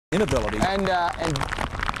inability.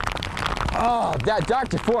 Oh, that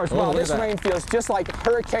Dr. Forbes, wow, this rain feels just like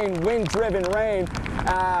hurricane wind-driven rain.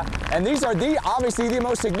 And these are obviously the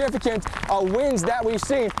most significant winds that we've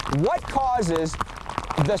seen. What causes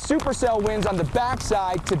the supercell winds on the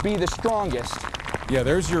backside to be the strongest? Yeah,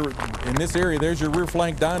 in this area, there's your rear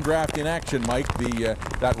flank downdraft in action, Mike.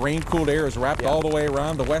 That rain-cooled air is wrapped all the way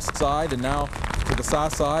around the west side and now to the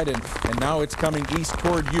south side, and now it's coming east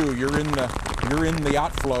toward you. You're in the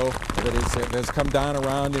outflow that has come down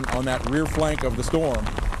around on that rear flank of the storm.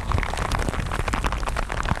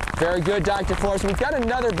 Very good, Dr. Forbes. We've got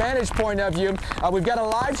another vantage point of you. We've got a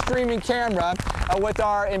live streaming camera with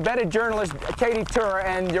our embedded journalist, Katie Turr,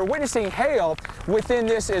 and you're witnessing hail within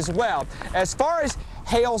this as well. As far as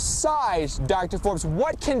hail size, Dr. Forbes,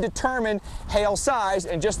 what can determine hail size?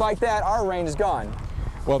 And just like that, our rain is gone.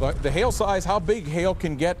 Well, the hail size, how big hail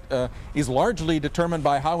can get, is largely determined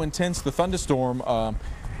by how intense the thunderstorm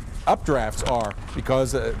updrafts are,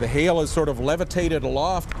 because the hail is sort of levitated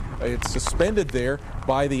aloft. It's suspended there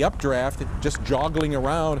by the updraft, just joggling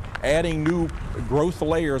around, adding new growth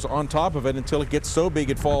layers on top of it until it gets so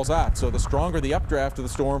big it falls out. So the stronger the updraft of the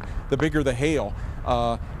storm, the bigger the hail.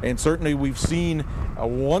 And certainly we've seen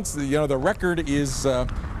once, the record is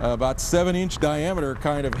about 7-inch diameter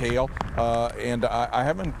kind of hail. And I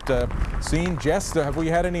haven't seen, Jess, have we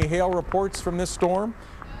had any hail reports from this storm?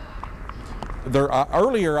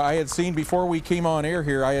 Earlier I had seen, before we came on air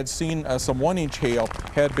here, I had seen some 1-inch hail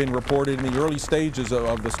had been reported in the early stages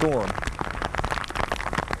of the storm.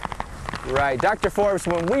 Right. Dr. Forbes,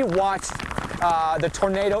 when we watched the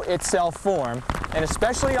tornado itself form, and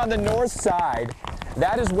especially on the north side,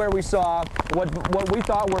 that is where we saw what we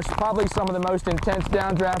thought were probably some of the most intense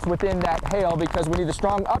downdrafts within that hail, because we need the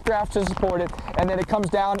strong updrafts to support it, and then it comes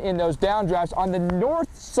down in those downdrafts on the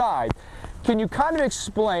north side. Can you kind of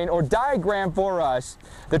explain or diagram for us,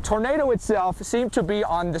 the tornado itself seemed to be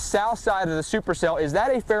on the south side of the supercell. Is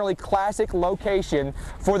that a fairly classic location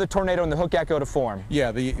for the tornado and the hook echo to form?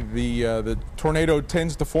 Yeah, the tornado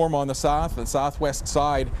tends to form on the southwest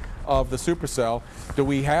side of the supercell. Do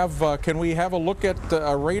we have? Can we have a look at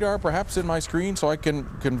a radar, perhaps, in my screen, so I can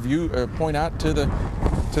point out to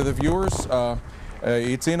the viewers?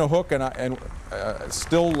 It's in a hook, and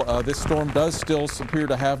still this storm does still appear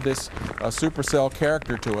to have this supercell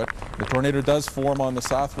character to it. The tornado does form on the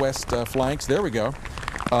southwest flanks. There we go.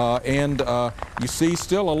 And you see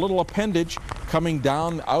still a little appendage coming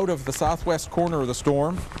down out of the southwest corner of the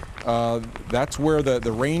storm. That's where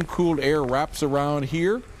the rain-cooled air wraps around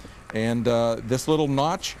here. And this little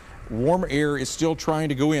notch, warm air is still trying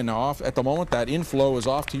to go in. Now, at the moment, that inflow is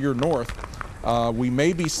off to your north. We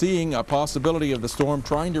may be seeing a possibility of the storm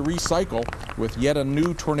trying to recycle with yet a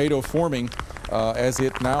new tornado forming as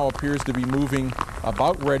it now appears to be moving,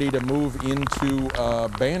 about ready to move into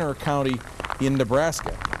Banner County in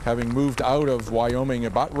Nebraska, having moved out of Wyoming,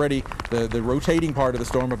 about ready, the rotating part of the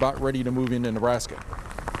storm about ready to move into Nebraska.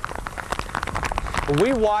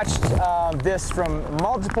 We watched this from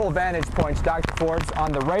multiple vantage points, Dr. Forbes,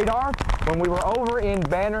 on the radar when we were over in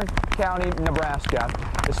Banner County, Nebraska.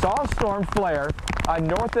 We saw a storm flare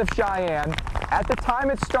north of Cheyenne. At the time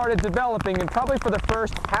it started developing, and probably for the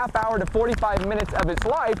first half hour to 45 minutes of its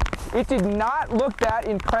life, it did not look that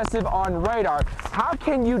impressive on radar. How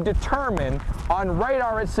can you determine on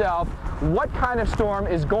radar itself what kind of storm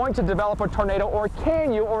is going to develop a tornado, or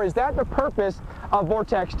can you, or is that the purpose of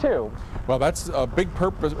Vortex2? Well, that's a big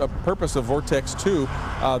purpose of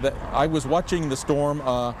Vortex2. That I was watching the storm.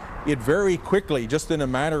 It very quickly, just in a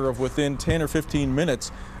matter of within 10 or 15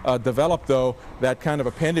 minutes, developed, though, that kind of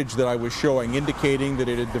appendage that I was showing, indicating that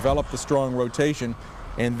it had developed a strong rotation.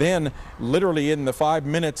 And then, literally in the 5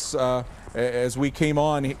 minutes as we came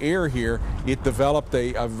on air here, it developed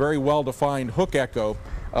a very well-defined hook echo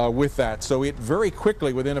with that. So it very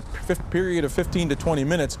quickly, within a period of 15 to 20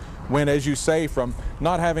 minutes, went, as you say, from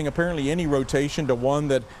not having apparently any rotation to one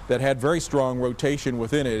that had very strong rotation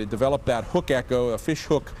within it. It developed that hook echo, a fish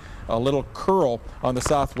hook, a little curl on the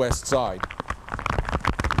southwest side.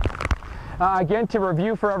 Again, to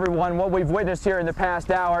review for everyone what we've witnessed here in the past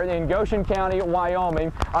hour in Goshen County,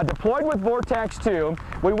 Wyoming, deployed with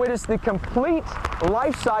Vortex2, we witnessed the complete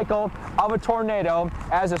life cycle of a tornado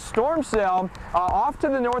as a storm cell off to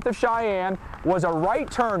the north of Cheyenne was a right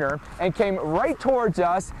turner and came right towards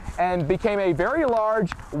us and became a very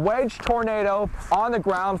large wedge tornado on the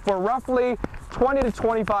ground for roughly 20 to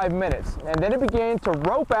 25 minutes. And then it began to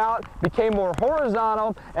rope out, became more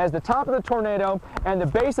horizontal as the top of the tornado and the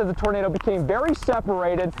base of the tornado became very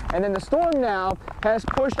separated, and then the storm now has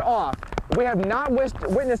pushed off. We have not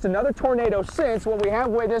witnessed another tornado since. What we have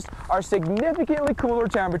witnessed are significantly cooler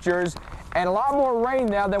temperatures and a lot more rain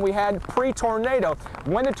now than we had pre-tornado.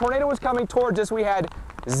 When the tornado was coming towards us, we had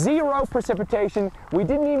 0 precipitation. We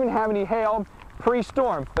didn't even have any hail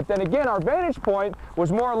pre-storm. But then again, our vantage point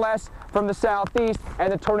was more or less from the southeast,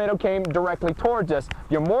 and the tornado came directly towards us.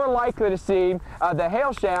 You're more likely to see the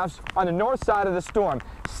hail shafts on the north side of the storm.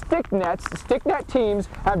 Stick net teams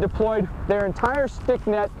have deployed their entire stick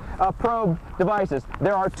net probe devices.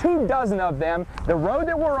 There are 24 of them. The road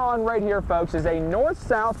that we're on right here, folks, is a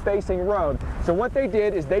north-south facing road. So what they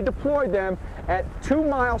did is they deployed them at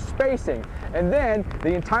 2-mile spacing. And then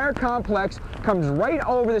the entire complex comes right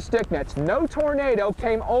over the stick nets. No tornado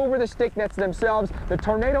came over the stick nets themselves. The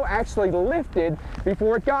tornado actually lifted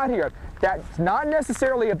before it got here. That's not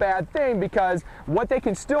necessarily a bad thing, because what they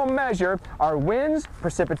can still measure are winds,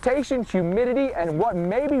 precipitation, humidity, and what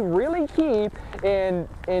may be really key in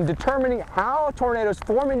determining how tornadoes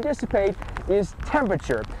form and dissipate is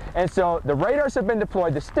temperature. And so the radars have been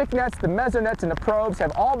deployed, the stick nets, the mesonets, and the probes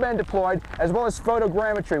have all been deployed, as well as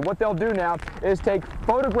photogrammetry. What they'll do now is take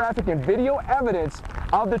photographic and video evidence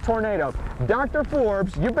of the tornado. Dr.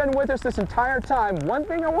 Forbes, you've been with us this entire time. One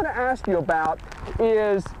thing I want to ask you about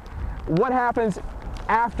is what happens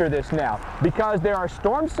after this now, because there are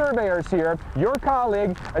storm surveyors here. Your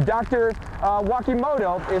colleague, Dr.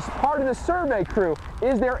 Wakimoto, is part of the survey crew.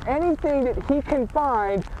 Is there anything that he can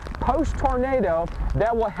find post-tornado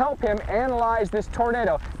that will help him analyze this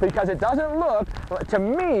tornado? Because it doesn't look to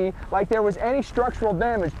me like there was any structural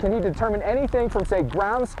damage. Can he determine anything from, say,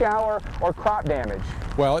 ground scour or crop damage?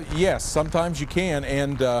 Well, yes, sometimes you can,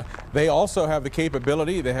 and they also have the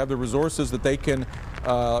capability, they have the resources that they can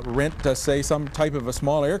rent, say, some type of a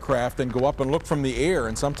small aircraft and go up and look from the air,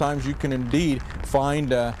 and sometimes you can indeed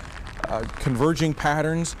find converging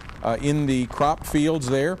patterns in the crop fields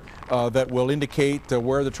there that will indicate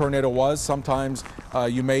where the tornado was. Sometimes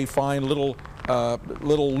you may find little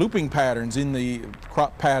looping patterns in the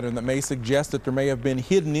crop pattern that may suggest that there may have been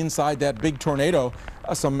hidden inside that big tornado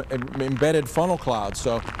some embedded funnel clouds.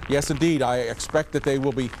 So yes, indeed, I expect that they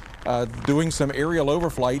will be doing some aerial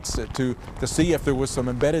overflights to see if there was some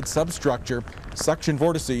embedded substructure, suction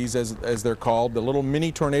vortices as they're called, the little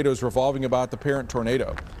mini tornadoes revolving about the parent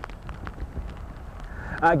tornado.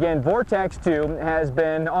 Again, Vortex2 has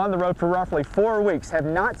been on the road for roughly 4 weeks, have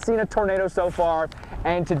not seen a tornado so far,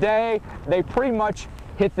 and today they pretty much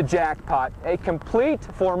hit the jackpot. A complete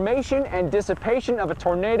formation and dissipation of a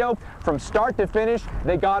tornado from start to finish.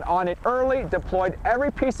 They got on it early, deployed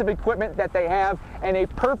every piece of equipment that they have, and a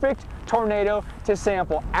perfect tornado to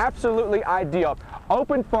sample. Absolutely ideal.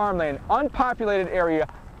 Open farmland, unpopulated area,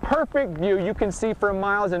 perfect view. You can see for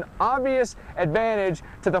miles, an obvious advantage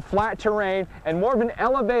to the flat terrain and more of an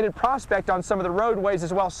elevated prospect on some of the roadways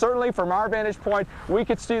as well. Certainly from our vantage point, we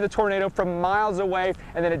could see the tornado from miles away,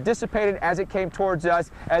 and then it dissipated as it came towards us,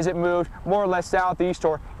 as it moved more or less southeast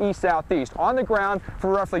or east-southeast on the ground for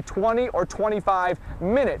roughly 20 or 25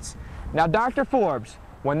 minutes. Now, Dr. Forbes,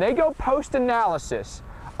 when they go post-analysis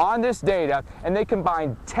on this data and they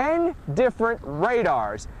combine 10 different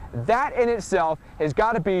radars, that in itself has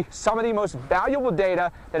got to be some of the most valuable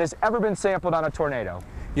data that has ever been sampled on a tornado.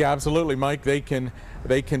 Yeah, absolutely, Mike. They can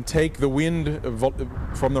take the wind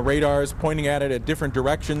from the radars pointing at it at different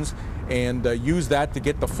directions and use that to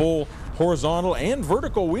get the full horizontal and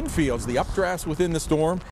vertical wind fields, the updrafts within the storm,